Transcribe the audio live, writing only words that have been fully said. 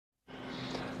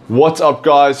What's up,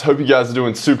 guys? Hope you guys are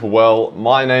doing super well.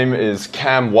 My name is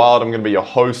Cam Wild. I'm going to be your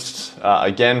host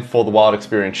again for the Wild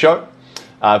Experience Show.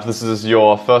 If this is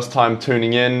your first time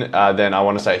tuning in, then I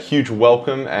want to say a huge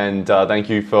welcome and thank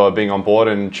you for being on board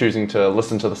and choosing to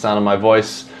listen to the sound of my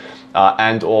voice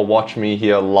and or watch me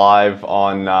here live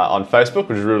on Facebook,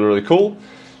 which is really, really cool.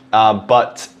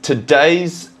 But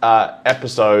today's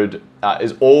episode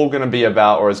is all going to be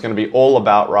about, or is going to be all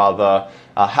about rather,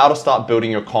 how to start building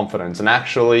your confidence and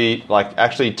actually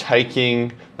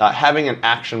taking, having an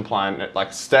action plan,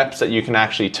 like steps that you can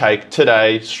actually take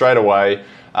today, straight away,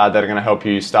 that are going to help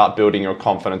you start building your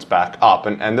confidence back up.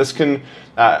 And this can,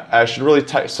 I should really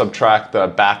subtract the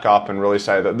back up and really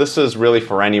say that this is really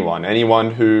for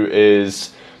anyone who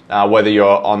is, whether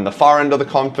you're on the far end of the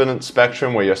confidence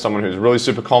spectrum, where you're someone who's really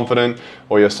super confident,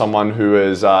 or you're someone who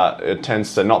is it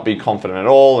tends to not be confident at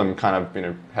all and kind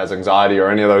of has anxiety or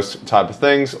any of those type of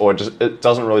things, or just it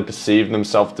doesn't really perceive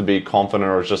themselves to be confident,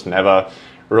 or is just never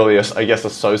really, I guess,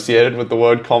 associated with the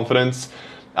word confidence.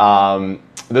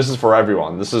 This is for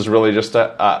everyone. This is really just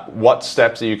what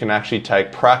steps that you can actually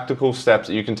take, practical steps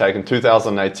that you can take in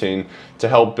 2018 to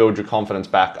help build your confidence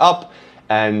back up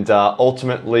and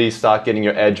ultimately start getting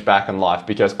your edge back in life,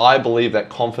 because I believe that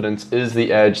confidence is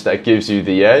the edge that gives you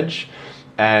the edge,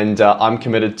 and I'm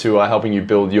committed to helping you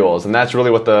build yours. And that's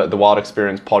really what the Wild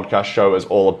Experience podcast show is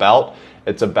all about.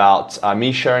 It's about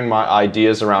me sharing my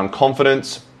ideas around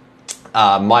confidence,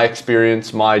 my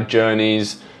experience, my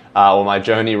journeys, or my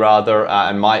journey rather,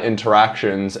 and my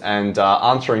interactions, and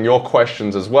answering your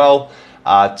questions as well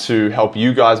to help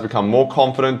you guys become more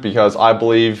confident, because I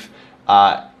believe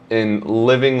in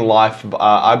living life,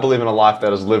 I believe in a life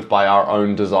that is lived by our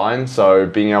own design, so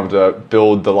being able to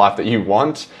build the life that you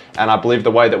want. And I believe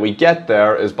the way that we get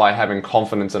there is by having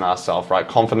confidence in ourselves, right?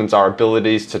 Confidence, our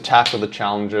abilities to tackle the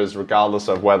challenges regardless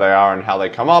of where they are and how they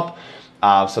come up,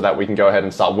 so that we can go ahead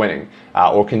and start winning,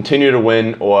 or continue to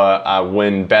win, or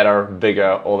win better,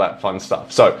 bigger, all that fun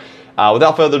stuff. So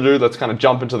without further ado, let's kind of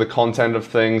jump into the content of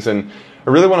things. And I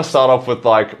really want to start off with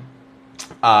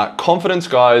confidence,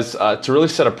 guys. To really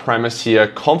set a premise here,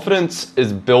 confidence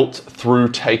is built through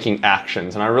taking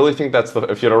actions. And I really think that's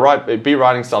if you're to be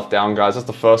writing stuff down, guys, that's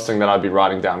the first thing that I'd be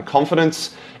writing down.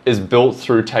 Confidence is built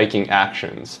through taking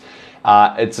actions.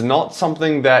 It's not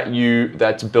something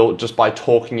that's built just by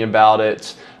talking about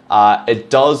it. It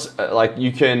does,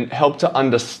 you can help to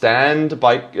understand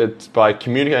by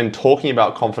communicating and talking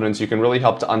about confidence. You can really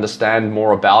help to understand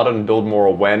more about it and build more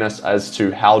awareness as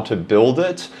to how to build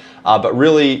it. But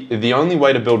really, the only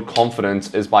way to build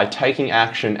confidence is by taking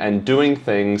action and doing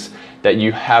things that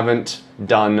you haven't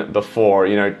done before.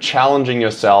 Challenging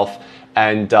yourself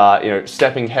and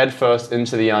stepping headfirst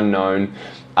into the unknown.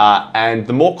 And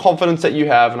the more confidence that you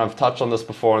have, and I've touched on this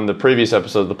before in the previous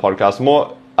episode of the podcast,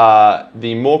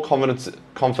 the more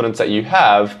confidence that you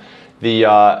have,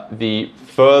 the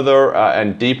further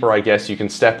and deeper, I guess, you can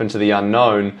step into the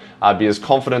unknown, because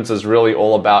confidence is really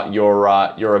all about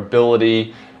your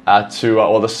ability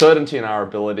or the certainty in our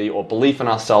ability or belief in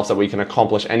ourselves that we can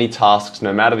accomplish any tasks,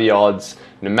 no matter the odds,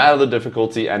 no matter the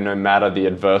difficulty, and no matter the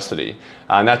adversity.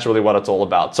 And that's really what it's all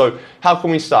about. So how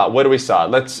can we start? Where do we start?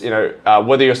 Let's,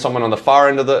 whether you're someone on the far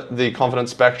end of the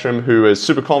confidence spectrum who is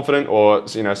super confident, or,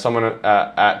 someone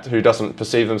who doesn't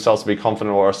perceive themselves to be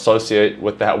confident or associate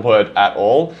with that word at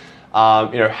all,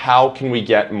 how can we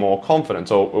get more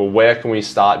confidence, or where can we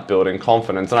start building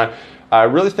confidence? And I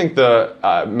really think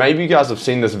maybe you guys have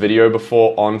seen this video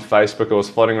before on Facebook. It was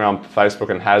floating around Facebook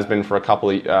and has been for a couple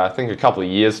of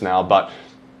years now. But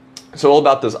it's all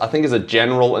about this. I think as a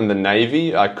general in the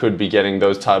Navy, I could be getting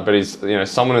those type, but he's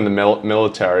someone in the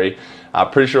military.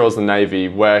 Pretty sure it was the Navy,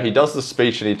 where he does the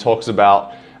speech and he talks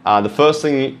about the first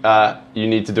thing you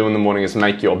need to do in the morning is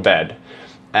make your bed.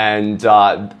 And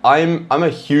I'm a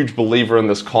huge believer in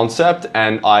this concept,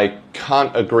 and I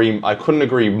couldn't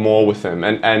agree more with him.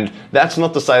 And that's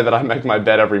not to say that I make my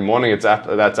bed every morning.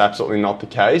 That's absolutely not the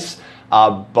case.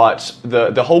 But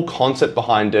the whole concept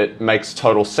behind it makes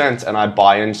total sense, and I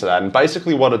buy into that. And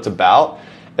basically what it's about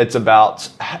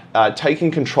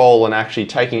taking control and actually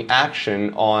taking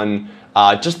action on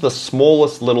just the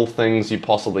smallest little things you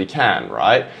possibly can,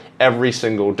 right? Every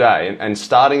single day, and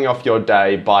starting off your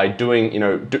day by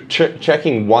doing,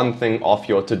 checking one thing off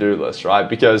your to-do list, right?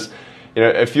 Because,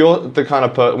 if you're the kind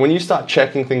of person, when you start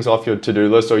checking things off your to-do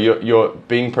list, or you're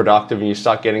being productive and you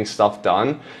start getting stuff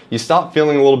done, you start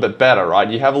feeling a little bit better, right?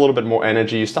 You have a little bit more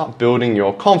energy, you start building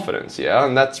your confidence, yeah?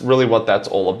 And that's really what that's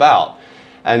all about.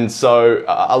 And so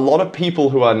a lot of people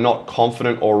who are not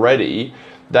confident already,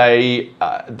 they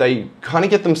kind of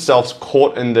get themselves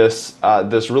caught in this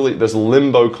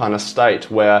limbo kind of state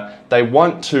where they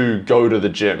want to go to the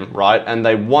gym, right? And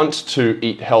they want to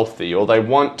eat healthy, or they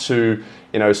want to,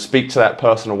 speak to that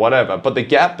person or whatever. But the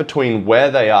gap between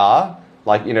where they are,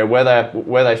 like,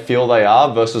 where they feel they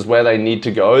are versus where they need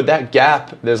to go, that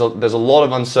gap, there's a lot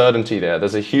of uncertainty there.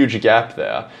 There's a huge gap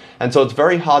there. And so it's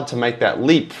very hard to make that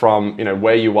leap from,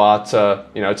 where you are to,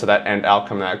 to that end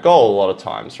outcome, that goal a lot of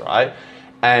times, right?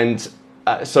 And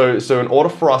so in order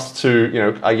for us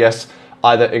to, I guess,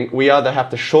 we either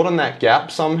have to shorten that gap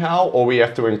somehow, or we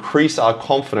have to increase our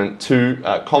confidence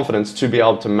to be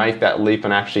able to make that leap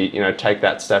and actually, take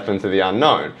that step into the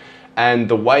unknown. And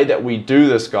the way that we do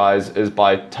this, guys, is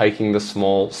by taking the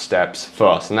small steps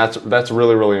first. And that's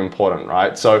really, really important,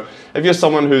 right? So if you're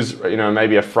someone who's,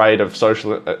 maybe afraid of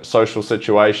social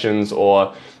situations,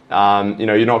 or,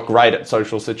 you're not great at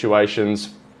social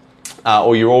situations,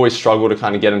 or you always struggle to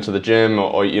kind of get into the gym,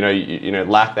 or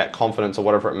lack that confidence, or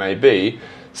whatever it may be,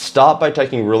 start by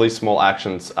taking really small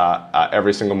actions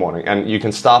every single morning. And you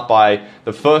can start by,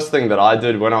 the first thing that I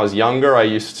did when I was younger, I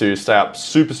used to stay up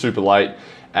super, super late,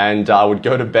 and I would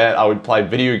go to bed. I would play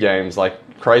video games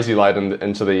like crazy late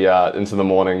into the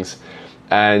mornings,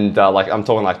 and I'm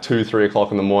talking like 2-3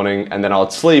 o'clock in the morning, and then I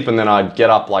would sleep, and then I'd get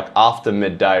up like after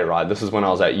midday, right? This is when I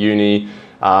was at uni.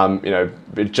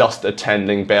 Just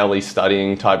attending, barely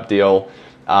studying type deal.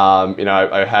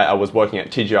 I was working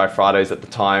at TGI Fridays at the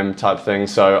time type thing.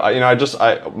 So,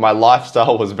 my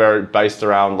lifestyle was very based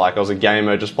around, like, I was a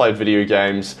gamer, just played video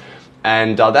games.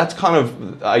 And that's kind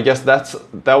of, I guess that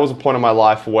was a point in my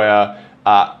life where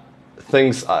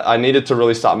I needed to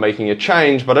really start making a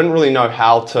change, but I didn't really know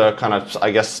how to kind of, I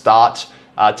guess, start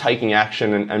taking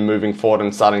action and moving forward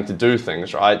and starting to do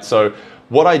things, right? So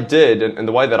what I did, and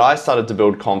the way that I started to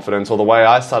build confidence, or the way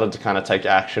I started to kind of take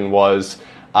action, was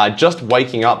just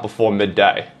waking up before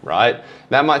midday, right?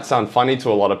 That might sound funny to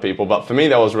a lot of people, but for me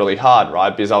that was really hard, right?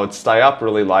 Because I would stay up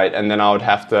really late, and then I would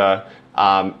have to,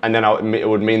 it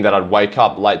would mean that I'd wake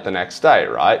up late the next day,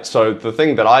 right? So the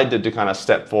thing that I did to kind of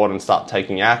step forward and start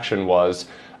taking action was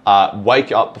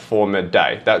wake up before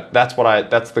midday. That's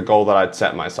the goal that I'd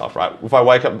set myself, right? If I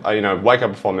wake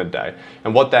up before midday.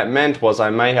 And what that meant was I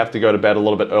may have to go to bed a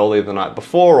little bit earlier the night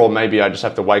before, or maybe I just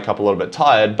have to wake up a little bit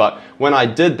tired. But when I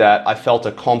did that, I felt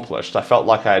accomplished. I felt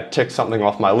like I had ticked something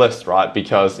off my list, right?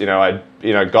 Because, I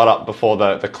got up before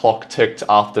the clock ticked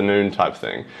afternoon type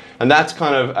thing. And that's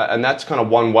kind of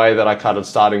one way that I kind of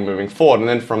started moving forward. And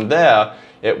then from there,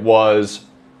 it was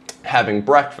having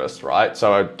breakfast, right?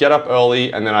 So I'd get up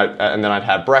early, and then I'd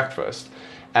have breakfast,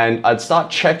 and I'd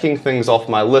start checking things off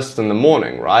my list in the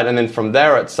morning, right? And then from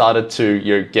there, it started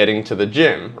to getting to the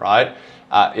gym, right?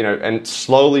 And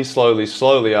slowly,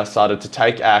 I started to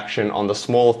take action on the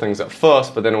smaller things at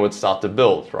first, but then it would start to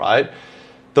build, right?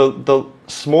 The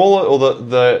smaller,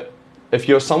 or if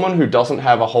you're someone who doesn't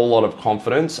have a whole lot of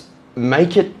confidence,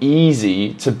 make it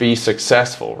easy to be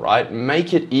successful, right?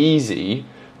 Make it easy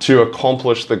to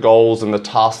accomplish the goals and the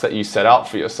tasks that you set out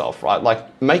for yourself, right?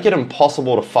 Like, make it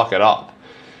impossible to fuck it up.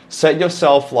 Set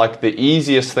yourself like the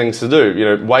easiest things to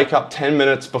do. Wake up 10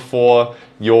 minutes before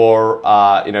your,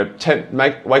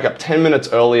 wake up 10 minutes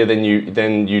earlier than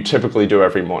you typically do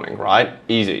every morning, right?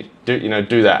 Easy.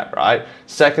 Do that, right?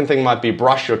 Second thing might be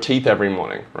brush your teeth every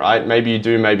morning, right? Maybe you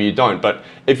do, maybe you don't. But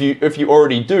if you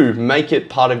already do, make it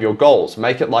part of your goals.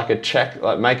 Make it like make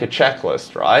a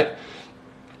checklist, right?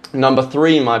 Number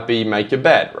 3 might be make your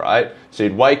bed, right? So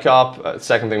you'd wake up,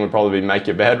 second thing would probably be make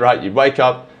your bed, right? You'd wake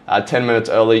up 10 minutes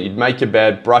early, you'd make your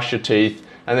bed, brush your teeth,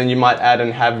 and then you might add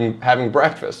in having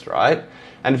breakfast, right?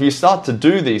 And if you start to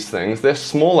do these things, they're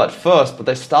small at first, but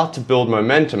they start to build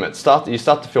momentum. You start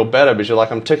to feel better because you're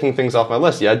like, I'm ticking things off my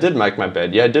list. Yeah, I did make my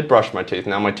bed. Yeah, I did brush my teeth.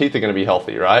 Now my teeth are going to be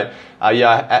healthy, right?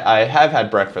 Yeah, I have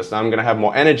had breakfast. Now I'm going to have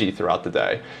more energy throughout the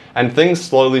day. And things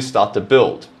slowly start to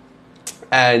build.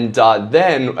 And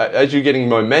then, as you're getting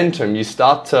momentum, you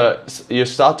start to be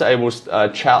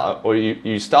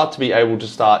able to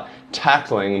start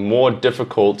tackling more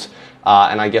difficult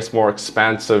and I guess more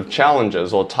expansive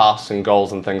challenges or tasks and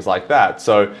goals and things like that.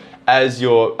 So as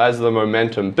the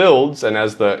momentum builds, and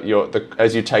as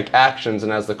you take actions,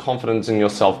 and as the confidence in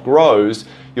yourself grows,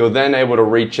 you're then able to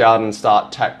reach out and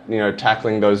start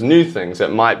tackling those new things.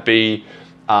 It might be,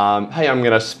 hey, I'm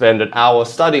going to spend an hour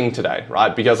studying today,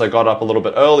 right? Because I got up a little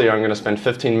bit earlier, I'm going to spend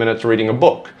 15 minutes reading a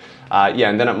book. Yeah,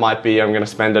 and then it might be I'm going to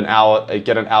spend an hour,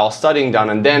 get an hour studying done,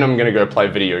 and then I'm going to go play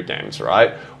video games,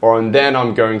 right? Or and then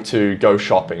I'm going to go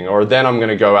shopping, or then I'm going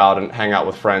to go out and hang out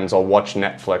with friends, or watch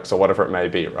Netflix, or whatever it may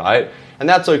be, right? And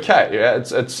that's okay. Yeah?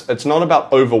 It's not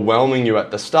about overwhelming you at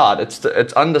the start.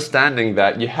 It's understanding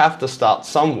that you have to start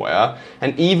somewhere,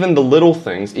 and even the little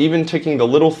things, even ticking the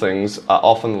little things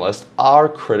off on the list are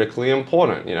critically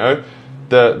important. You know,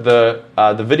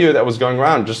 the video that was going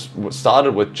around just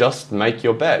started with just make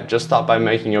your bed. Just start by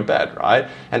making your bed, right?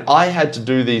 And I had to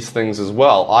do these things as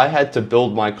well. I had to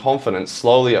build my confidence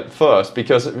slowly at first,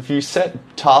 because if you set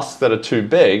tasks that are too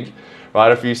big,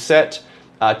 right? If you set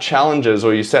challenges,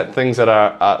 or you set things that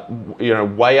are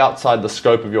way outside the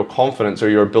scope of your confidence or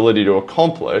your ability to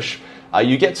accomplish,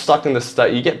 you get stuck in this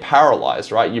state. You get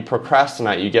paralyzed, right? You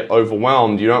procrastinate. You get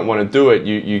overwhelmed. You don't want to do it.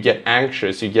 You get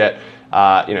anxious. You get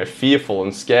fearful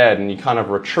and scared, and you kind of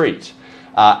retreat.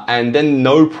 And then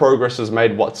no progress is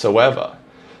made whatsoever.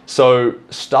 So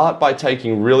start by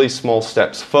taking really small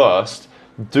steps first.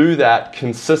 Do that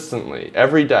consistently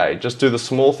every day. Just do the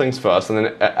small things first, and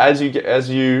then as you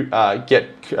get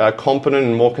competent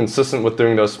and more consistent with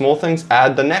doing those small things,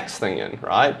 add the next thing in,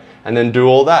 right? And then do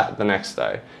all that the next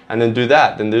day, and then do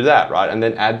that, right? And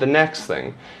then add the next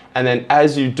thing. And then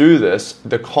as you do this,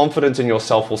 the confidence in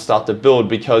yourself will start to build,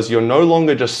 because you're no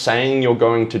longer just saying you're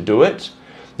going to do it,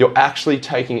 you're actually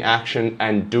taking action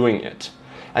and doing it.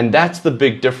 And that's the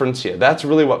big difference here. That's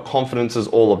really what confidence is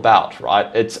all about, right?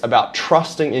 It's about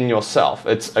trusting in yourself.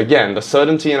 It's, again, the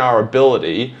certainty in our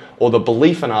ability, or the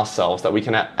belief in ourselves that we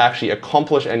can actually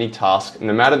accomplish any task,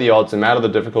 no matter the odds, no matter the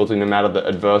difficulty, no matter the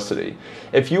adversity.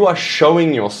 If you are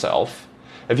showing yourself,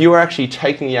 if you are actually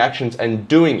taking the actions and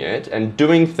doing it, and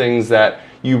doing things that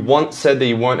you once said that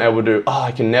you weren't able to do,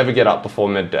 I can never get up before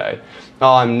midday.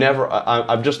 I'm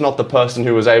just not the person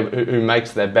who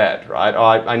makes their bed, right?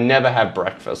 I never have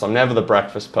breakfast. I'm never the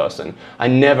breakfast person. I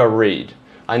never read.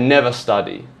 I never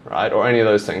study, right? Or any of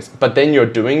those things. But then you're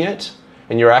doing it,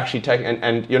 and you're actually taking,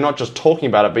 and you're not just talking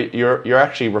about it, but you're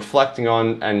actually reflecting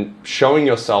on and showing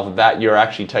yourself that you're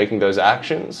actually taking those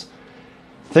actions.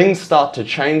 Things start to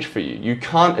change for you. You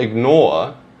can't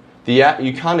ignore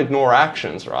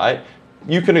actions, right?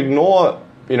 You can ignore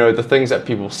the things that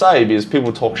people say, because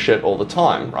people talk shit all the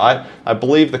time, right? I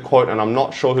believe the quote, and I'm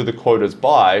not sure who the quote is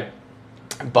by,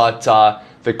 but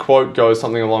the quote goes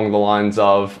something along the lines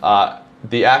of,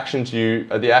 the actions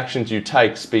you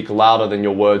take speak louder than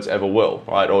your words ever will,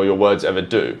 right? Or your words ever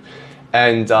do.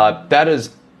 And that is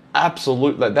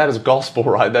gospel,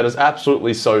 right? That is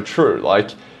absolutely so true.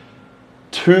 Like,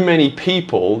 too many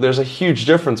people, there's a huge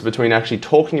difference between actually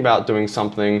talking about doing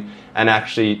something and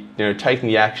actually taking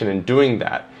the action and doing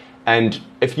that. And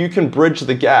if you can bridge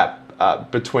the gap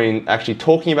between actually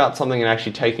talking about something and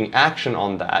actually taking action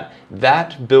on that,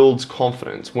 that builds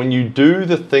confidence. When you do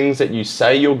the things that you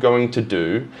say you're going to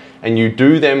do, and you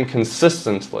do them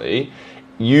consistently,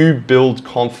 you build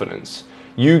confidence.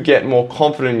 You get more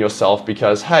confident in yourself,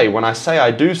 because, hey, when I say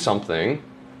I do something,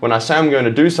 when I say I'm going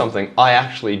to do something, I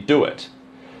actually do it.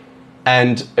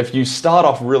 And if you start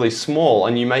off really small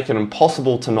and you make it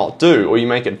impossible to not do, or you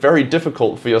make it very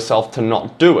difficult for yourself to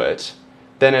not do it,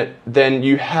 then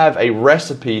you have a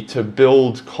recipe to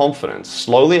build confidence,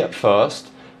 slowly at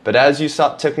first. But as you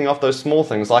start ticking off those small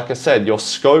things, like I said, the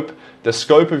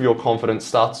scope of your confidence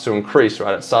starts to increase,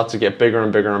 right? It starts to get bigger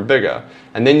and bigger and bigger.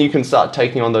 And then you can start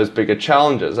taking on those bigger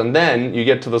challenges. And then you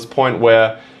get to this point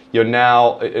where you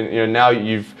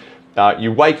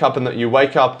wake up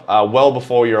well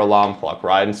before your alarm clock,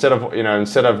 right? Instead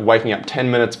of waking up 10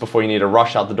 minutes before you need to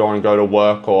rush out the door and go to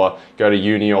work or go to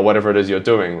uni or whatever it is you're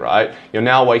doing, right? You're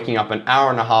now waking up an hour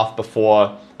and a half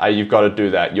before you've got to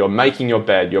do that. You're making your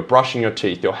bed, you're brushing your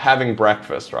teeth, you're having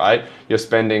breakfast, right? You're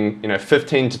spending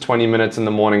 15 to 20 minutes in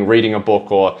the morning reading a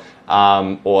book, or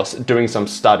doing some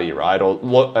study, right?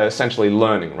 Or essentially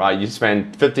learning, right? You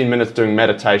spend 15 minutes doing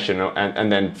meditation,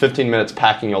 and then 15 minutes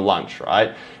packing your lunch,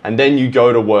 right? And then you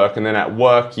go to work, and then at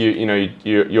work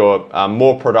you're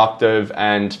more productive,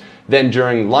 and then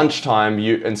during lunchtime,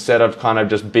 instead of kind of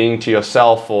just being to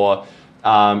yourself, or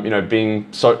being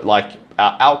so like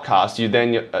outcast,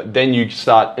 then you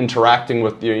start interacting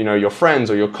with your friends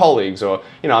or your colleagues, or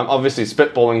I'm obviously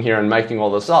spitballing here and making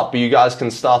all this up, but you guys can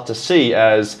start to see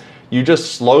as you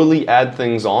just slowly add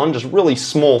things on, just really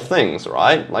small things,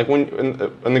 right? Like when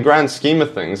in the grand scheme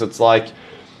of things, it's like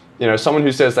someone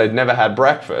who says they've never had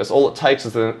breakfast, all it takes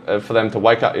is for them to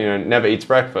wake up, never eats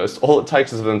breakfast. All it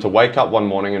takes is for them to wake up one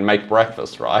morning and make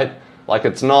breakfast, right? Like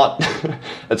it's not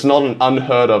an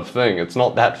unheard of thing. It's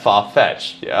not that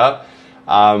far-fetched, yeah?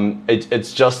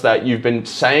 It's just that you've been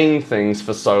saying things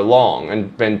for so long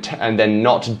and then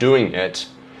not doing it,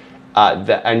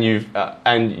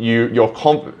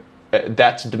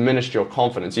 that's diminished your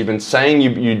confidence. You've been saying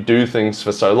you do things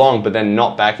for so long, but then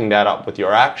not backing that up with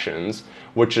your actions,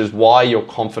 which is why your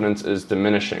confidence is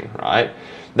diminishing, right?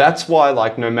 That's why,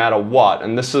 like, no matter what,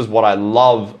 and this is what I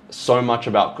love so much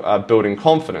about building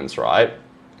confidence, right?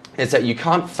 Is that you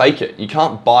can't fake it. You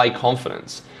can't buy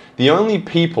confidence. The only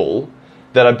people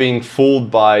that are being fooled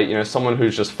by, you know, someone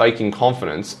who's just faking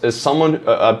confidence is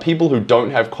people who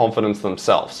don't have confidence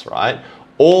themselves, right?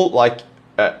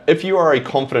 If you are a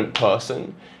confident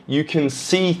person, you can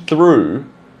see through,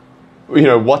 you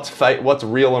know, what's fake, what's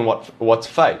real, and what's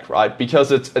fake, right?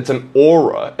 Because it's an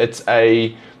aura, it's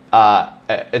a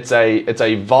vibe,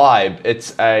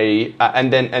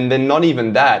 and then not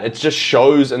even that. It just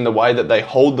shows in the way that they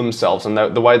hold themselves and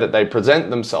the way that they present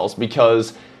themselves,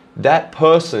 because that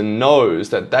person knows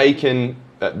that they can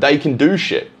do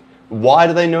shit. Why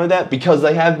do they know that? Because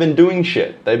they have been doing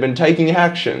shit. They've been taking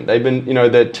action. They've been, you know,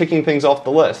 they're ticking things off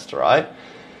the list, right?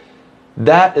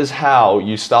 That is how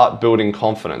you start building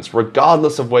confidence,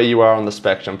 regardless of where you are on the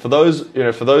spectrum. For those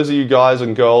of you guys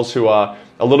and girls who are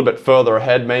a little bit further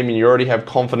ahead, maybe you already have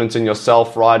confidence in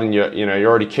yourself, right? And you're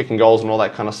already kicking goals and all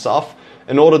that kind of stuff.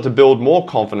 In order to build more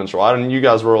confidence, right? And you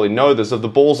guys already know this, if the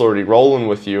ball's already rolling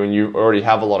with you and you already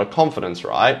have a lot of confidence,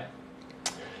 right?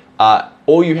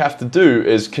 All you have to do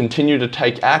is continue to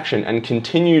take action and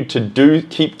continue to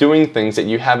keep doing things that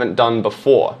you haven't done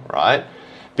before, right?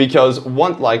 Because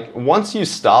once you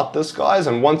start this, guys,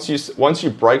 and once you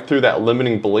break through that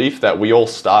limiting belief that we all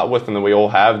start with and that we all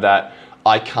have, that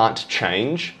I can't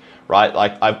change, right?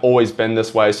 Like, I've always been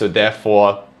this way, so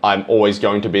therefore I'm always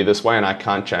going to be this way and I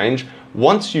can't change.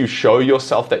 Once you show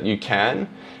yourself that you can,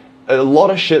 a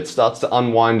lot of shit starts to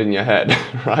unwind in your head,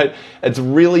 right? It's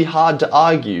really hard to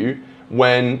argue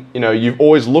when, you know, you've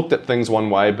always looked at things one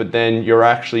way, but then you're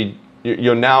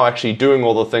now actually doing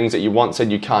all the things that you once said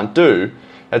you can't do.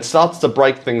 It starts to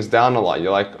break things down a lot.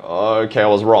 You're like, oh, okay, I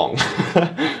was wrong.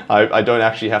 I don't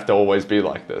actually have to always be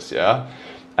like this, yeah?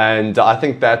 And I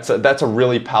think that's a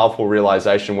really powerful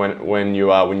realization when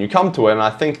you come to it. And I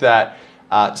think that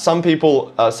some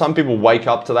people wake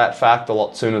up to that fact a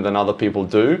lot sooner than other people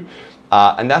do,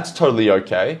 and that's totally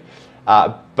okay.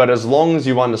 But as long as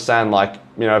you understand, like,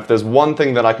 you know, if there's one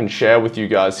thing that I can share with you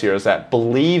guys here, is that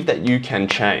believe that you can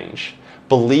change.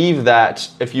 Believe that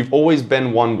if you've always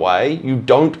been one way, you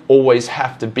don't always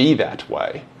have to be that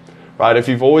way, right? If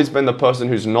you've always been the person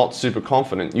who's not super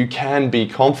confident, you can be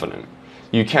confident.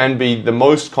 You can be the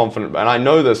most confident, and I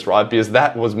know this, right, because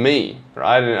that was me,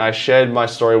 right? And I shared my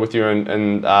story with you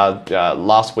in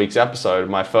last week's episode,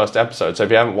 my first episode. So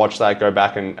if you haven't watched that, go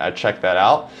back and check that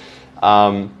out.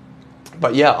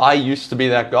 But yeah, I used to be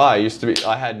that guy.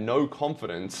 I had no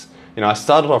confidence. You know, I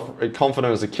started off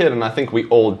confident as a kid, and I think we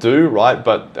all do, right?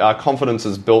 But our confidence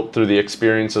is built through the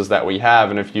experiences that we have.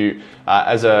 And if you,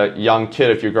 as a young kid,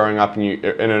 if you're growing up in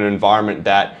an environment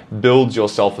that builds your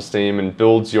self-esteem and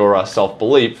builds your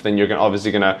self-belief, then you're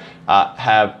obviously going to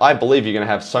I believe you're going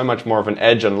to have so much more of an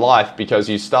edge in life, because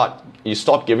you stop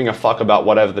giving a fuck about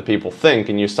whatever the people think,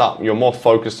 and you're more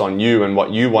focused on you and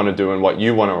what you want to do and what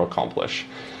you want to accomplish.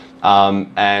 Other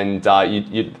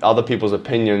people's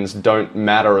opinions don't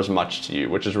matter as much to you,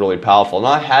 which is really powerful. And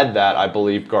I had that, I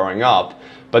believe, growing up.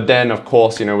 But then, of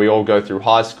course, you know, we all go through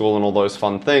high school and all those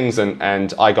fun things,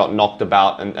 and I got knocked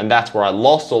about, and that's where I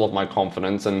lost all of my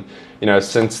confidence. And, you know,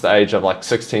 since the age of like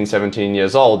 16, 17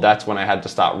 years old, that's when I had to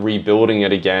start rebuilding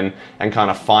it again and kind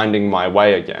of finding my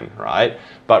way again, right?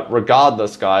 But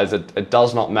regardless, guys, it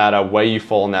does not matter where you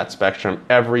fall on that spectrum.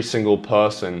 Every single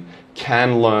person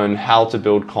can learn how to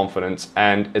build confidence,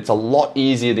 and it's a lot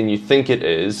easier than you think it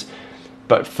is.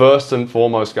 But first and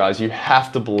foremost, guys, you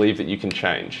have to believe that you can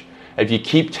change. If you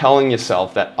keep telling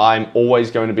yourself that I'm always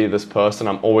going to be this person,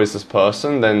 I'm always this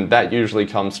person, then that usually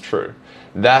comes true.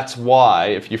 That's why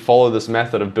if you follow this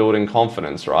method of building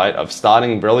confidence, right, of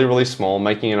starting really, really small,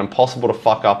 making it impossible to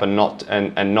fuck up and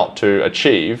not to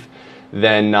achieve,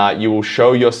 then you will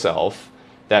show yourself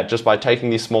that just by taking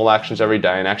these small actions every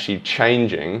day and actually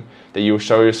changing, that you will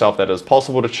show yourself that it's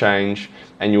possible to change,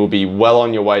 and you will be well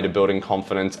on your way to building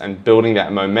confidence and building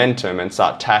that momentum and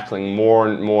start tackling more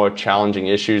and more challenging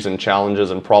issues and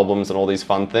challenges and problems and all these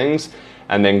fun things,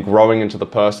 and then growing into the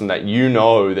person that you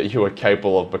know that you are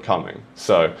capable of becoming.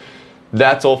 So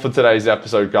that's all for today's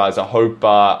episode, guys. I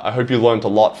hope you learned a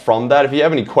lot from that. If you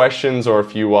have any questions, or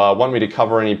if you want me to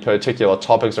cover any particular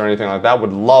topics or anything like that,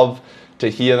 would love to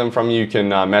hear them from you. You can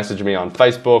message me on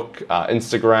Facebook,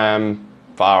 Instagram.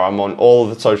 I'm on all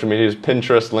of the social medias,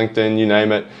 Pinterest, LinkedIn, you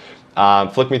name it.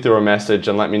 flick me through a message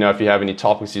and let me know if you have any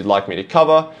topics you'd like me to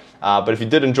cover. But if you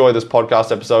did enjoy this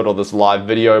podcast episode or this live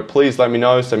video, please let me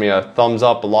know. Send me a thumbs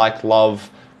up, a like, love,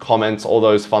 comments, all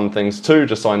those fun things too,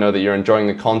 just so I know that you're enjoying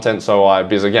the content.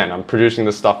 Because again, I'm producing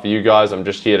this stuff for you guys. I'm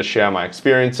just here to share my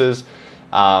experiences.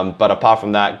 But apart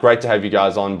from that, great to have you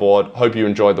guys on board. Hope you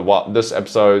enjoyed this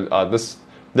episode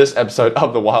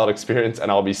of the Wild Experience,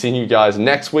 and I'll be seeing you guys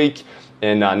next week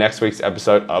in next week's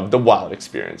episode of the Wild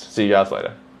Experience. See you guys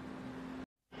later.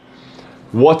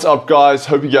 What's up, guys?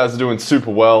 Hope you guys are doing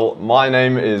super well. My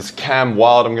name is Cam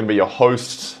Wild. I'm going to be your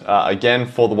host again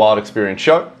for the Wild Experience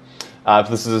show. If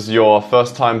this is your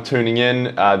first time tuning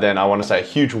in, then I want to say a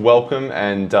huge welcome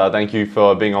and thank you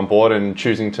for being on board and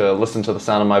choosing to listen to the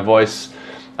sound of my voice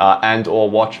and or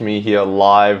watch me here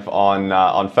live on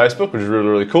Facebook, which is really,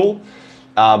 really cool.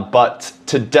 But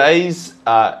today's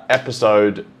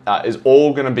episode is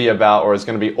all going to be about, or is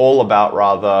going to be all about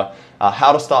rather,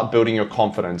 how to start building your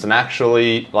confidence and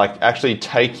actually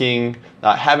taking,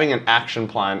 having an action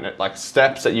plan, like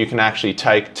steps that you can actually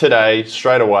take today,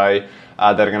 straight away,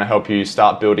 that are going to help you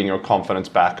start building your confidence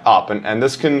back up. And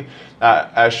this can,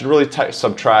 I should really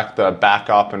subtract the back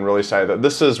up and really say that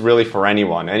this is really for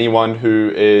anyone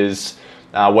who is,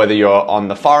 whether you're on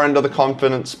the far end of the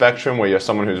confidence spectrum, where you're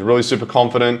someone who's really super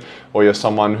confident, or you're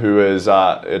someone who is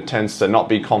it tends to not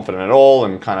be confident at all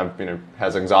and kind of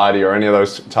has anxiety or any of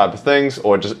those type of things,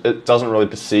 or just it doesn't really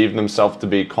perceive themselves to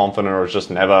be confident, or is just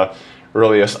never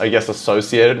really, I guess,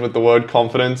 associated with the word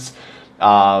confidence.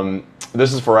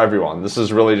 This is for everyone. This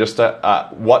is really just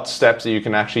what steps that you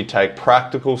can actually take,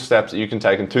 practical steps that you can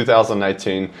take in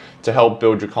 2018 to help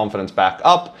build your confidence back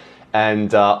up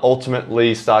and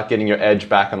ultimately start getting your edge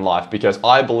back in life, because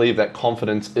I believe that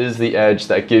confidence is the edge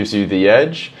that gives you the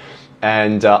edge,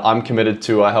 and I'm committed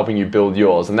to helping you build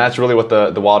yours. And that's really what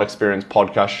the Wild Experience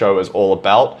podcast show is all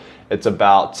about. It's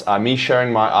about me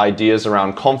sharing my ideas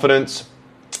around confidence,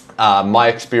 my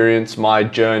experience, my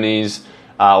journeys,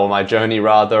 or my journey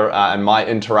rather, and my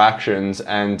interactions,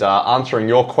 and answering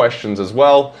your questions as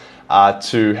well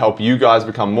to help you guys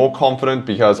become more confident,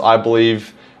 because I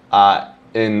believe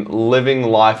in living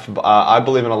life, I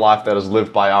believe in a life that is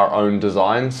lived by our own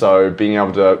design, so being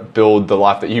able to build the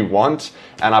life that you want.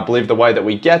 And I believe the way that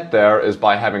we get there is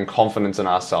by having confidence in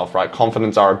ourselves, right?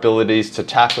 Confidence, our abilities to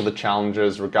tackle the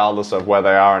challenges regardless of where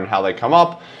they are and how they come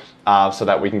up, so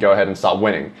that we can go ahead and start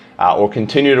winning, or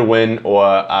continue to win,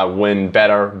 or win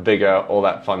better, bigger, all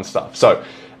that fun stuff. So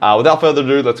without further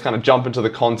ado, let's kind of jump into the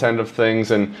content of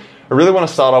things. And I really want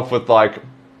to start off with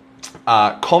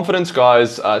confidence,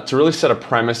 guys. To really set a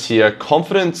premise here,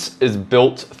 confidence is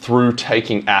built through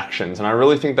taking actions. And I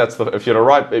really think that's if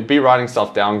you're to be writing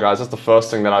stuff down, guys, that's the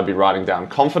first thing that I'd be writing down.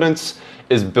 Confidence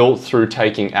is built through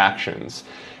taking actions.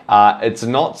 It's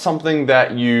not something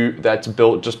that's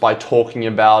built just by talking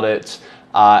about it.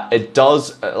 It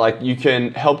does, you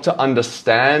can help to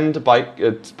understand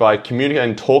by communicating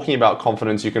and talking about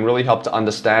confidence. You can really help to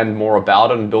understand more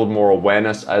about it and build more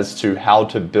awareness as to how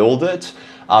to build it.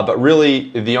 But really,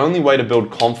 the only way to build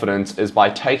confidence is by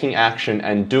taking action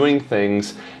and doing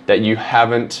things that you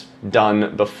haven't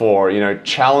done before.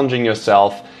 Challenging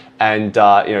yourself and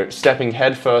stepping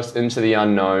headfirst into the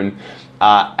unknown.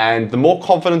 And the more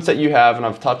confidence that you have, and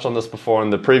I've touched on this before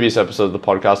in the previous episode of the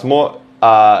podcast,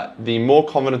 the more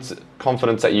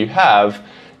confidence that you have,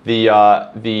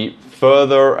 the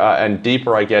further and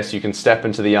deeper, I guess, you can step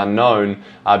into the unknown,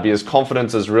 because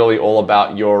confidence is really all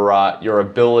about your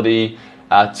ability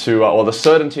or the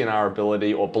certainty in our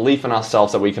ability or belief in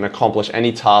ourselves that we can accomplish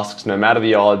any tasks, no matter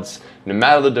the odds, no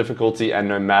matter the difficulty, and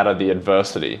no matter the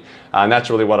adversity. And that's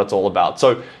really what it's all about.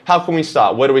 So how can we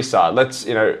start? Where do we start? Let's,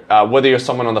 whether you're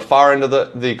someone on the far end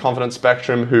of the confidence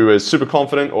spectrum who is super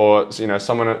confident, or,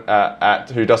 someone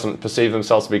who doesn't perceive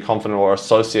themselves to be confident or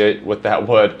associate with that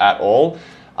word at all,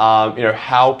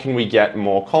 how can we get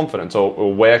more confidence,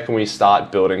 or where can we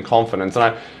start building confidence?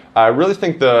 And I really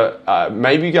think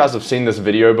maybe you guys have seen this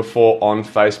video before on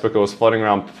Facebook. It was floating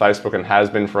around Facebook and has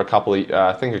been for a couple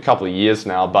of years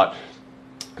now. But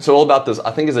it's all about this.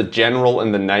 I think as a general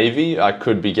in the Navy, I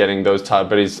could be getting those type,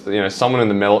 but he's someone in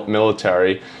the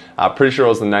military. Pretty sure it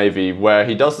was the Navy, where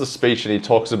he does the speech and he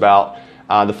talks about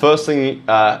the first thing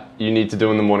you need to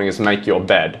do in the morning is make your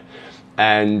bed.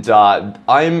 And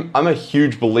I'm a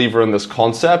huge believer in this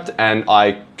concept, and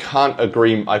I couldn't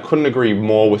agree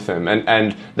more with him.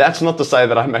 And that's not to say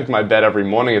that I make my bed every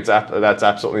morning. That's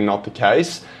absolutely not the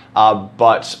case.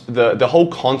 But the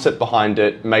whole concept behind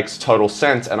it makes total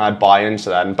sense, and I buy into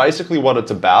that. And basically what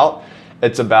it's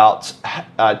about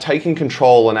taking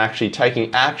control and actually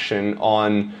taking action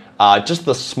on just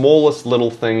the smallest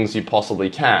little things you possibly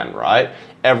can, right?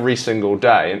 Every single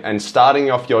day, and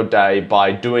starting off your day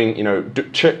by doing,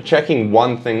 checking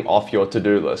one thing off your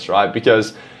to-do list, right?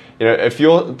 Because, if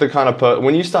you're the kind of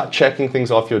when you start checking things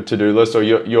off your to-do list, or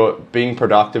you're being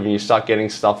productive and you start getting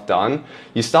stuff done,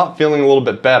 you start feeling a little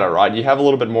bit better, right? You have a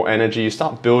little bit more energy, you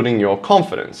start building your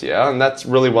confidence, yeah? And that's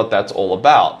really what that's all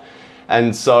about.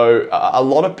 And so a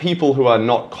lot of people who are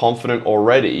not confident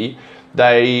already,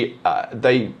 they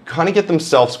kind of get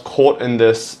themselves caught in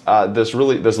this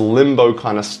limbo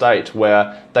kind of state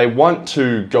where they want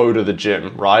to go to the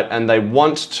gym, right? And they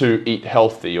want to eat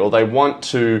healthy, or they want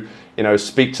to,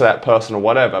 speak to that person or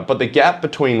whatever. But the gap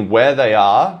between where they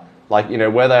are, like,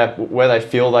 where they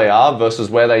feel they are versus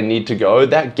where they need to go,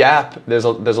 that gap, there's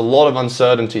a lot of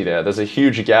uncertainty there. There's a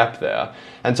huge gap there.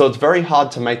 And so it's very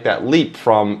hard to make that leap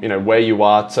from, where you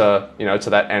are to, to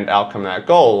that end outcome, that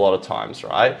goal a lot of times,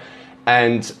 right?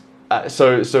 And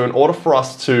so in order for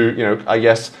us to, I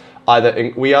guess,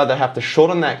 we either have to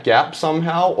shorten that gap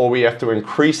somehow, or we have to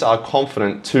increase our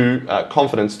confidence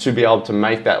to be able to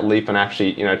make that leap and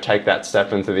actually, take that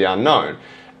step into the unknown.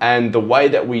 And the way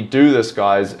that we do this,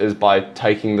 guys, is by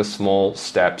taking the small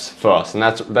steps first. And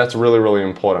that's really, really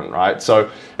important, right?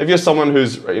 So if you're someone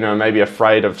who's, maybe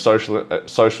afraid of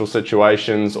social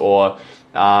situations, or,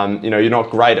 you're not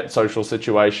great at social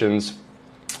situations,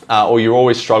 or you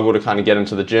always struggle to kind of get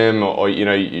into the gym, or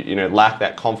lack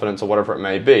that confidence or whatever it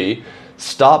may be,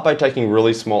 start by taking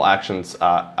really small actions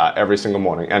every single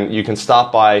morning. And you can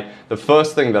start by, the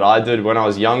first thing that I did when I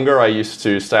was younger, I used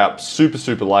to stay up super,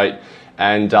 super late,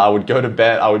 and I would go to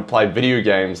bed, I would play video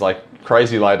games like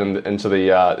crazy late into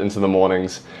the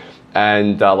mornings.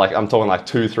 And I'm talking like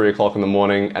 2-3 o'clock in the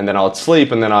morning, and then I would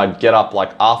sleep, and then I'd get up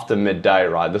like after midday,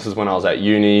 right? This is when I was at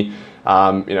uni,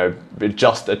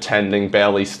 just attending,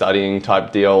 barely studying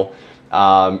type deal.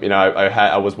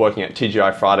 I was working at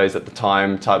TGI Fridays at the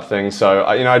time type thing. So,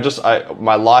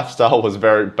 my lifestyle was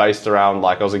very based around,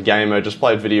 like, I was a gamer, just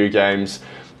played video games.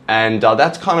 And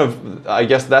that's kind of, I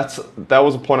guess that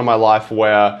was a point in my life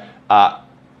where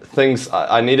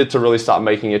I needed to really start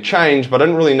making a change, but I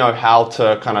didn't really know how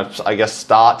to kind of, I guess,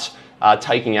 start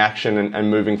taking action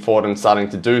and moving forward and starting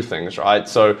to do things, right?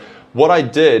 So what I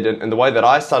did, and the way that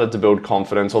I started to build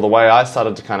confidence, or the way I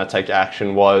started to kind of take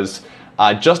action, was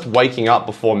just waking up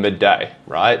before midday,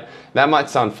 right? That might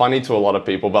sound funny to a lot of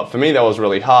people, but for me that was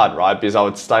really hard, right? Because I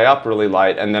would stay up really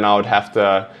late, and then I would have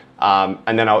to,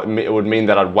 it would mean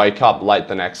that I'd wake up late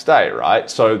the next day, right?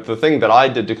 So the thing that I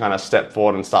did to kind of step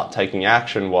forward and start taking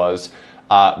action was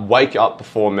wake up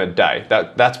before midday.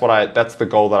 That's the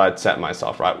goal that I'd set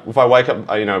myself, right? If I wake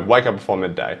up before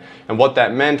midday. And what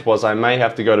that meant was I may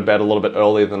have to go to bed a little bit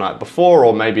earlier the night before,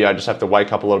 or maybe I just have to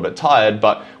wake up a little bit tired.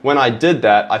 But when I did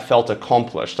that, I felt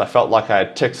accomplished. I felt like I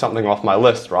had ticked something off my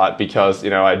list, right? Because,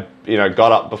 I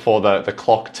got up before the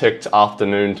clock ticked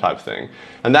afternoon type thing.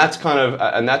 And that's kind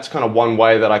of one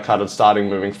way that I kind of started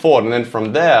moving forward. And then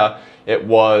from there, it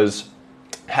was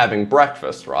having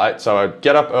breakfast, right? So I'd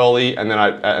get up early, and then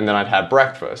I'd have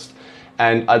breakfast,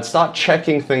 and I'd start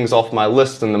checking things off my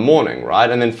list in the morning, right?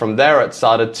 And then from there, it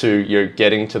started to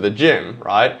getting to the gym,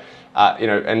 right?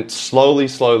 And slowly,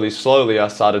 I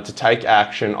started to take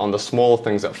action on the smaller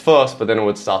things at first, but then it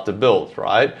would start to build,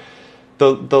 right?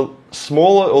 The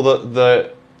smaller,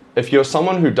 or if you're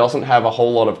someone who doesn't have a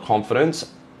whole lot of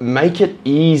confidence, make it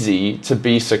easy to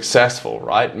be successful,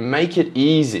 right? Make it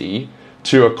easy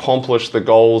to accomplish the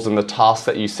goals and the tasks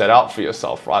that you set out for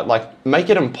yourself, right? Like, make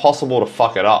it impossible to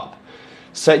fuck it up.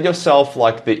 Set yourself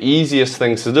like the easiest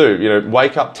things to do.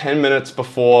 Wake up 10 minutes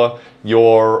before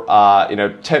your,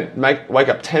 wake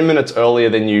up 10 minutes earlier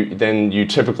than you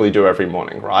typically do every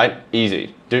morning, right?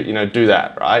 Easy. Do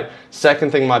that, right?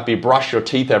 Second thing might be brush your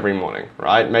teeth every morning,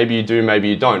 right? Maybe you do, maybe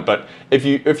you don't. But if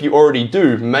you already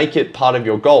do, make it part of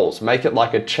your goals. Make it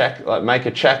like make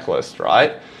a checklist,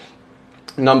 right?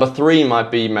 Number 3 might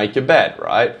be make your bed,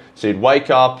 right? So you'd wake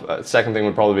up, second thing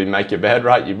would probably be make your bed,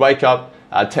 right? You'd wake up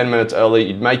 10 minutes early,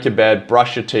 you'd make your bed,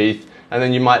 brush your teeth, and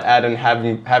then you might add in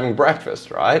having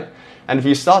breakfast, right? And if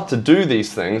you start to do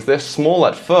these things, they're small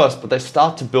at first, but they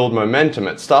start to build momentum.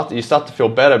 You start to feel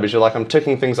better because you're like, I'm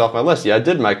ticking things off my list. Yeah, I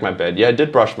did make my bed. Yeah, I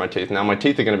did brush my teeth. Now my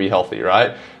teeth are going to be healthy,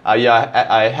 right? Yeah,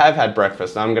 I have had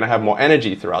breakfast. Now I'm going to have more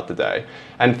energy throughout the day.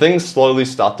 And things slowly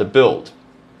start to build.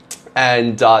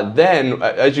 And then,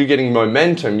 as you're getting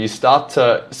momentum, you start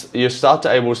to be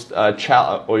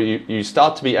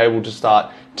able to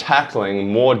start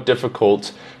tackling more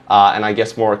difficult and I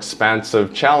guess more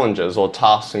expansive challenges or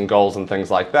tasks and goals and things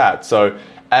like that. So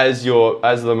as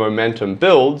the momentum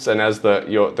builds and as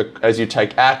as you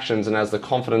take actions and as the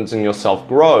confidence in yourself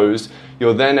grows,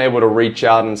 you're then able to reach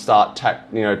out and start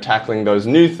tackling those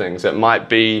new things. It might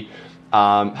be,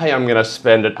 hey, I'm going to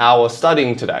spend an hour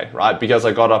studying today, right? Because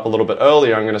I got up a little bit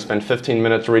earlier, I'm going to spend 15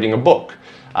 minutes reading a book.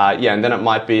 And then it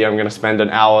might be I'm going to spend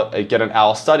get an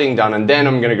hour studying done, and then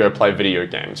I'm going to go play video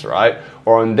games, right?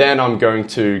 And then I'm going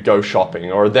to go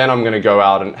shopping, or then I'm going to go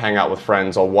out and hang out with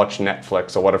friends or watch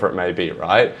Netflix or whatever it may be,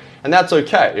 right? And that's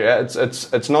okay.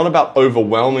 It's not about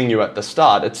overwhelming you at the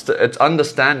start. It's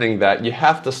understanding that you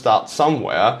have to start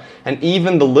somewhere, and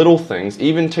even the little things,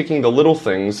 even ticking the little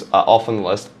things off on the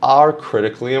list are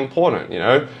critically important,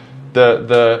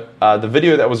 The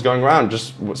video that was going around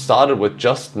just started with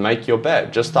just make your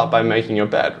bed. Just start by making your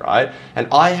bed, right? And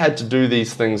I had to do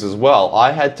these things as well.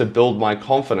 I had to build my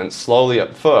confidence slowly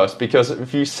at first, because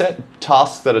if you set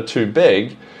tasks that are too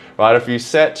big, right? If you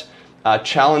set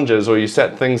challenges, or you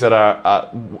set things that are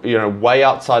way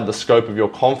outside the scope of your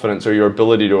confidence or your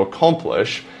ability to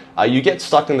accomplish, you get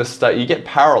stuck in this state. You get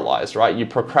paralyzed, right? You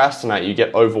procrastinate. You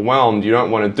get overwhelmed. You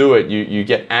don't want to do it. You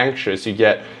get anxious. You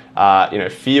get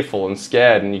fearful and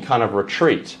scared, and you kind of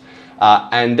retreat.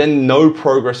 And then no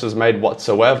progress is made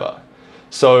whatsoever.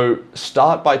 So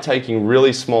start by taking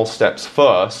really small steps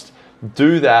first.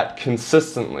 Do that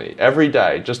consistently every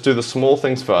day. Just do the small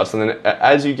things first, and then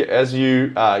as you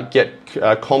get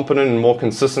competent and more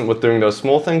consistent with doing those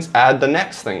small things, add the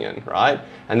next thing in, right?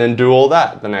 And then do all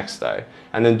that the next day,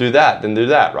 and then do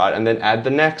that, right? And then add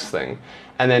the next thing.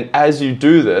 And then as you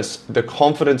do this, the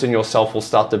confidence in yourself will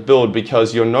start to build,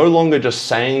 because you're no longer just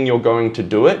saying you're going to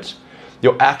do it,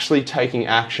 you're actually taking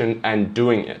action and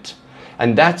doing it.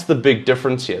 And that's the big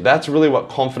difference here. That's really what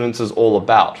confidence is all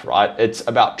about, right? It's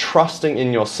about trusting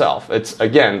in yourself. It's,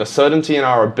 again, the certainty in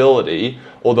our ability,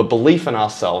 or the belief in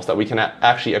ourselves that we can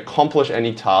actually accomplish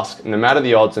any task, no matter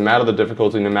the odds, no matter the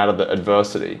difficulty, no matter the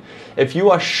adversity. If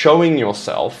you are showing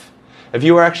yourself, if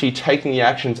you are actually taking the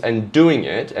actions and doing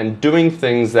it, and doing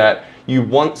things that you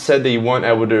once said that you weren't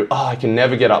able to do, I can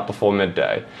never get up before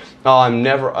midday.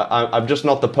 I'm just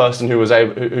not the person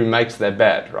who makes their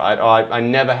bed, right? I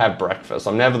never have breakfast.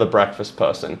 I'm never the breakfast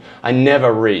person. I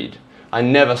never read. I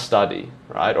never study,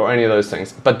 right? Or any of those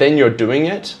things. But then you're doing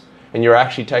it, and you're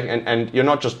actually taking, and you're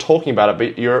not just talking about it,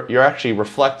 but you're actually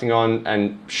reflecting on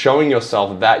and showing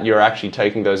yourself that you're actually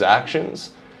taking those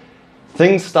actions.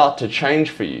 Things start to change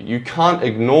for you. You can't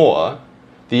ignore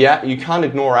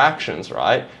actions,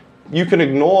 right? You can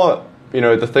ignore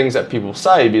the things that people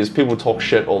say, because people talk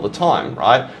shit all the time,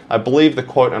 right? I believe the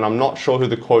quote, and I'm not sure who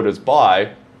the quote is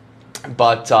by,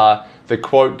 but the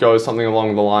quote goes something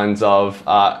along the lines of,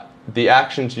 the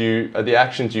actions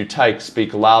you take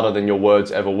speak louder than your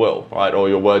words ever will, right? Or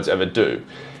your words ever do.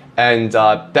 And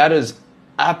that is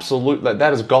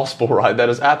gospel, right? That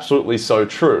is absolutely so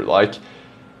true. Like,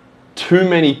 too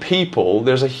many people,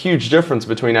 there's a huge difference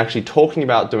between actually talking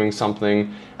about doing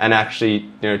something and actually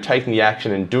taking the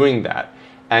action and doing that.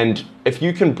 And if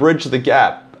you can bridge the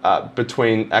gap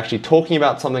between actually talking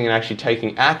about something and actually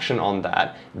taking action on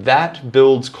that, that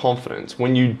builds confidence.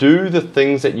 When you do the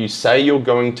things that you say you're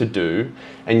going to do,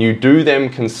 and you do them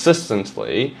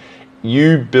consistently,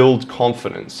 you build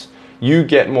confidence. You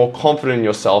get more confident in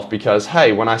yourself, because,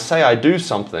 hey, when I say I do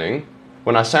something,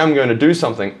 when I say I'm going to do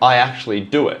something, I actually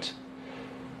do it.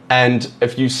 And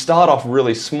if you start off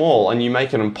really small and you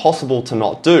make it impossible to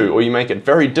not do, or you make it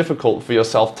very difficult for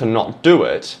yourself to not do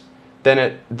it,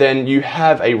 then you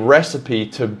have a recipe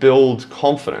to build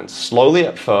confidence, slowly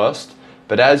at first,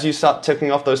 but as you start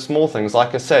ticking off those small things,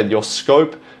 like I said, the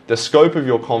scope of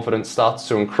your confidence starts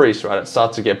to increase, right? It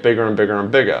starts to get bigger and bigger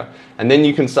and bigger. And then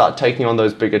you can start taking on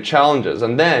those bigger challenges.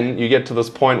 And then you get to this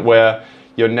point where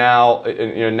you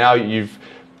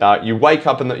wake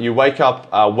up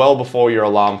well before your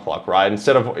alarm clock, right?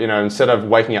 Instead of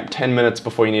waking up 10 minutes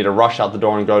before you need to rush out the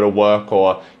door and go to work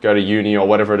or go to uni or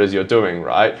whatever it is you're doing,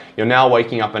 right? You're now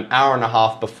waking up an hour and a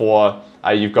half before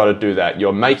you've got to do that.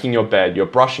 You're making your bed, you're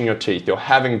brushing your teeth, you're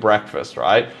having breakfast,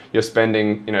 right? You're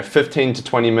spending 15 to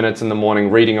 20 minutes in the morning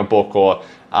reading a book or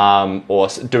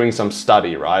doing some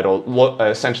study, right? Or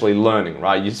essentially learning,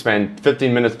 right? You spend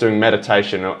 15 minutes doing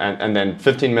meditation and then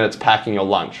 15 minutes packing your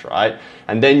lunch, right?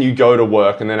 And then you go to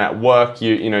work, and then at work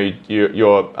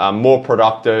you're more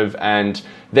productive, and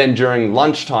then during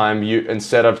lunchtime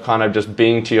instead of kind of just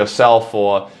being to yourself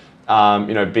or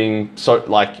being so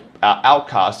like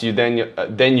outcast,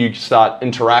 then you start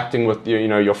interacting with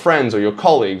your friends or your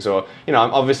colleagues, or I'm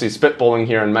obviously spitballing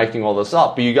here and making all this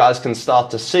up, but you guys can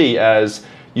start to see as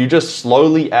you just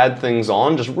slowly add things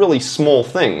on, just really small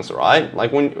things, right?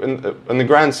 Like in the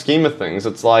grand scheme of things,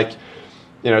 it's like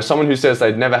someone who says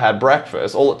they'd never had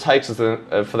breakfast, all it takes is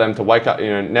for them to wake up,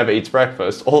 never eats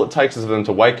breakfast. All it takes is for them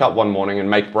to wake up one morning and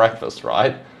make breakfast,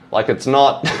 right? Like it's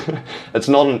not, it's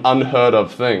not an unheard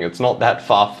of thing. It's not that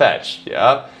far-fetched,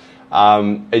 yeah?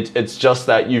 It's just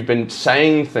that you've been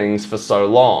saying things for so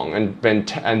long and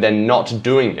then not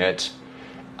doing it,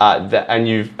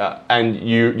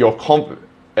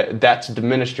 that's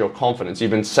diminished your confidence.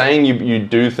 You've been saying you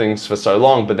do things for so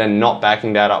long, but then not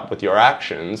backing that up with your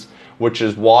actions, which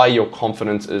is why your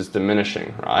confidence is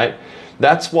diminishing, right?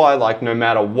 That's why, like, no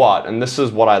matter what, and this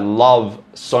is what I love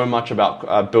so much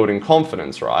about building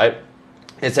confidence, right?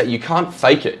 Is that you can't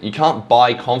fake it. You can't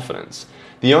buy confidence.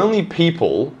 The only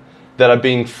people that are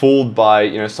being fooled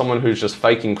by, someone who's just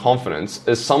faking confidence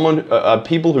is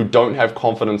people who don't have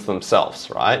confidence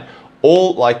themselves, right?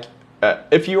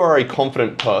 If you are a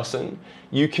confident person,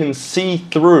 you can see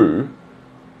through,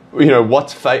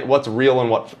 what's fake, what's real,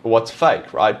 and what's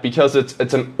fake, right? Because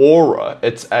it's an aura,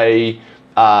 it's a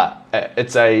vibe,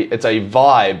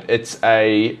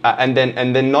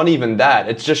 and then not even that.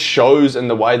 It just shows in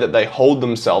the way that they hold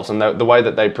themselves and the way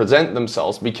that they present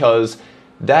themselves, because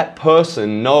that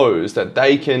person knows that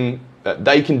they can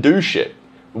do shit.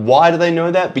 Why do they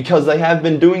know that? Because they have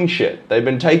been doing shit. They've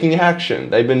been taking action.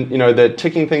 They've been, they're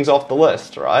ticking things off the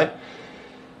list, right?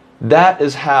 That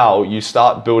is how you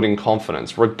start building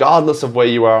confidence, regardless of where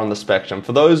you are on the spectrum.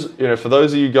 For those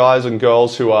of you guys and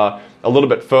girls who are a little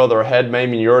bit further ahead,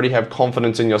 maybe you already have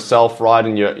confidence in yourself, right?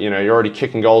 And you're already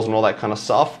kicking goals and all that kind of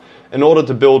stuff. In order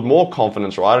to build more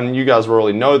confidence, right? And you guys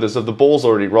already know this, if the ball's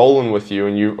already rolling with you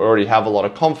and you already have a lot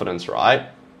of confidence, right?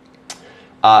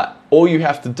 All you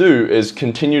have to do is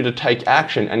continue to take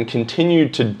action and continue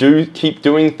to keep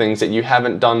doing things that you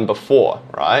haven't done before,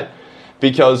 right?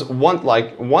 Because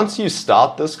once you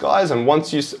start this, guys, and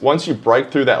once you break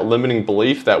through that limiting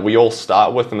belief that we all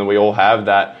start with and that we all have,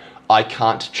 that I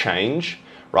can't change,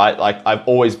 right? Like, I've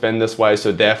always been this way,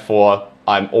 so therefore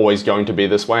I'm always going to be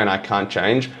this way and I can't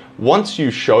change. Once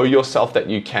you show yourself that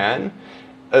you can,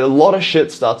 a lot of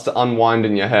shit starts to unwind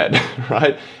in your head,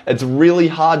 right? It's really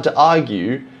hard to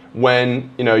argue when,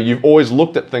 you've always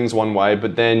looked at things one way,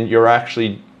 but then you're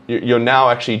now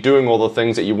actually doing all the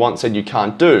things that you once said you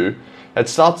can't do. It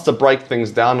starts to break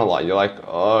things down a lot. You're like,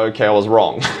 oh, okay, I was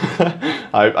wrong.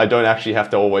 I don't actually have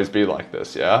to always be like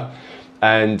this, yeah?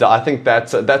 And I think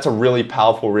that's a really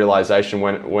powerful realization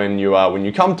when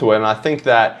you come to it. And I think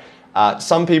that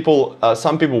some people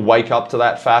wake up to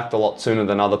that fact a lot sooner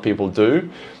than other people do,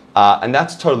 and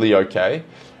that's totally okay.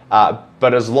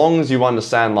 But as long as you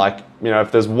understand,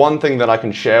 if there's one thing that I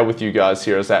can share with you guys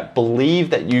here, is that believe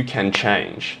that you can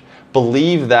change.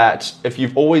 Believe that if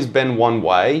you've always been one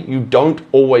way, you don't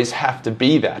always have to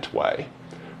be that way,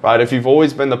 right? If you've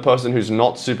always been the person who's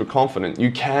not super confident,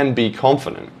 you can be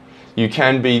confident. You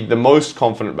can be the most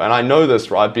confident, and I know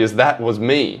this, right? Because that was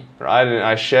me, right? And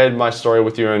I shared my story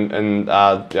with you in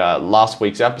last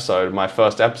week's episode, my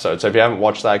first episode. So if you haven't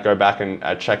watched that, go back and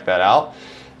check that out.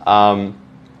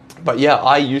 But yeah,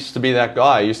 I used to be that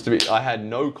guy. I had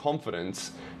no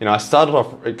confidence. I started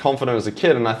off confident as a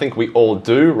kid, and I think we all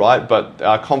do, right? But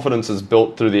our confidence is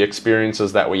built through the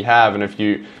experiences that we have. And if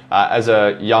you, as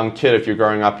a young kid, if you're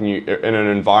growing up in an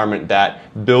environment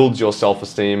that builds your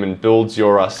self-esteem and builds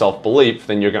your self-belief,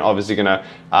 then you're obviously going to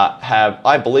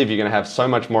I believe you're going to have so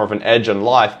much more of an edge in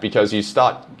life, because you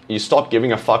stop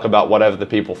giving a fuck about whatever the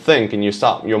people think, and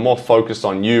you're more focused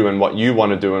on you and what you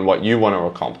want to do and what you want to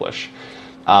accomplish.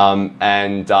 Other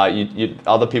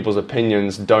people's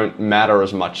opinions don't matter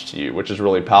as much to you, which is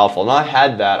really powerful. And I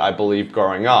had that, I believe,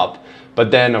 growing up.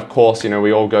 But then, of course,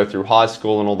 we all go through high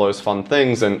school and all those fun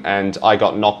things, and I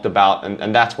got knocked about,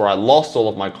 and that's where I lost all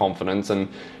of my confidence. And,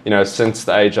 since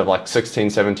the age of 16,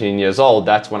 17 years old,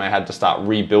 that's when I had to start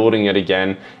rebuilding it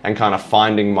again and kind of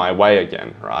finding my way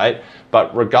again, right?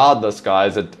 But regardless,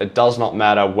 guys, it does not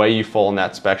matter where you fall on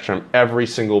that spectrum. Every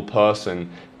single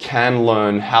person can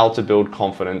learn how to build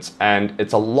confidence, and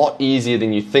it's a lot easier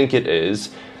than you think it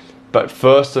is. But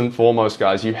first and foremost,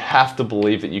 guys, you have to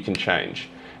believe that you can change.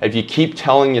 If you keep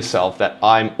telling yourself that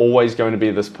I'm always going to be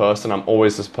this person, I'm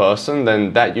always this person,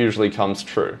 then that usually comes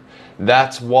true.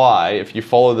 That's why if you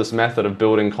follow this method of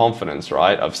building confidence,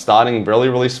 right, of starting really,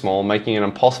 really small, making it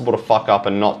impossible to fuck up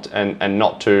and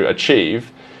not to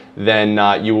achieve,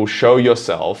 then you will show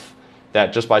yourself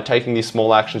that just by taking these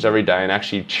small actions every day and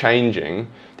actually changing,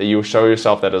 that you will show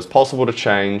yourself that it is possible to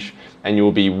change, and you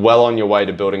will be well on your way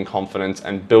to building confidence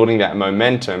and building that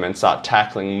momentum and start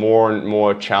tackling more and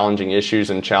more challenging issues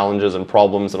and challenges and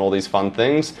problems and all these fun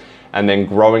things, and then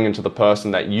growing into the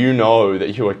person that you know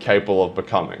that you are capable of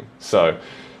becoming. So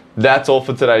That's all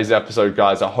for today's episode,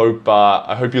 guys. I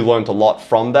hope you learned a lot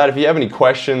from that. If you have any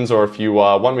questions or if you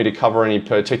want me to cover any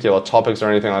particular topics or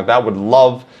anything like that, would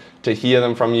love to hear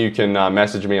them from you. You can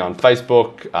message me on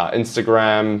Facebook,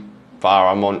 Instagram.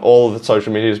 I'm on all of the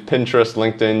social medias, Pinterest,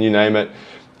 LinkedIn, you name it.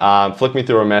 Flick me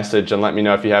through a message and let me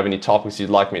know if you have any topics you'd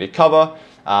like me to cover.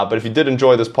 But if you did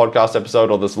enjoy this podcast episode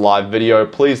or this live video,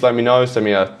 please let me know. Send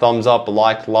me a thumbs up, a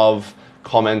like, love,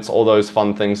 comments, all those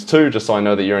fun things too, just so I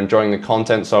know that you're enjoying the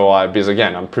content. Because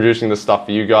again, I'm producing this stuff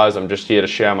for you guys. I'm just here to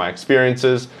share my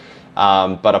experiences.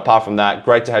 But apart from that,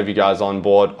 great to have you guys on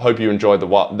board. Hope you enjoyed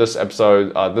this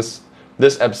episode of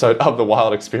The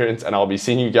Wild Experience, and I'll be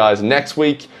seeing you guys next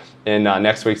week in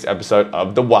next week's episode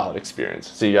of The Wild Experience.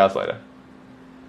 See you guys later.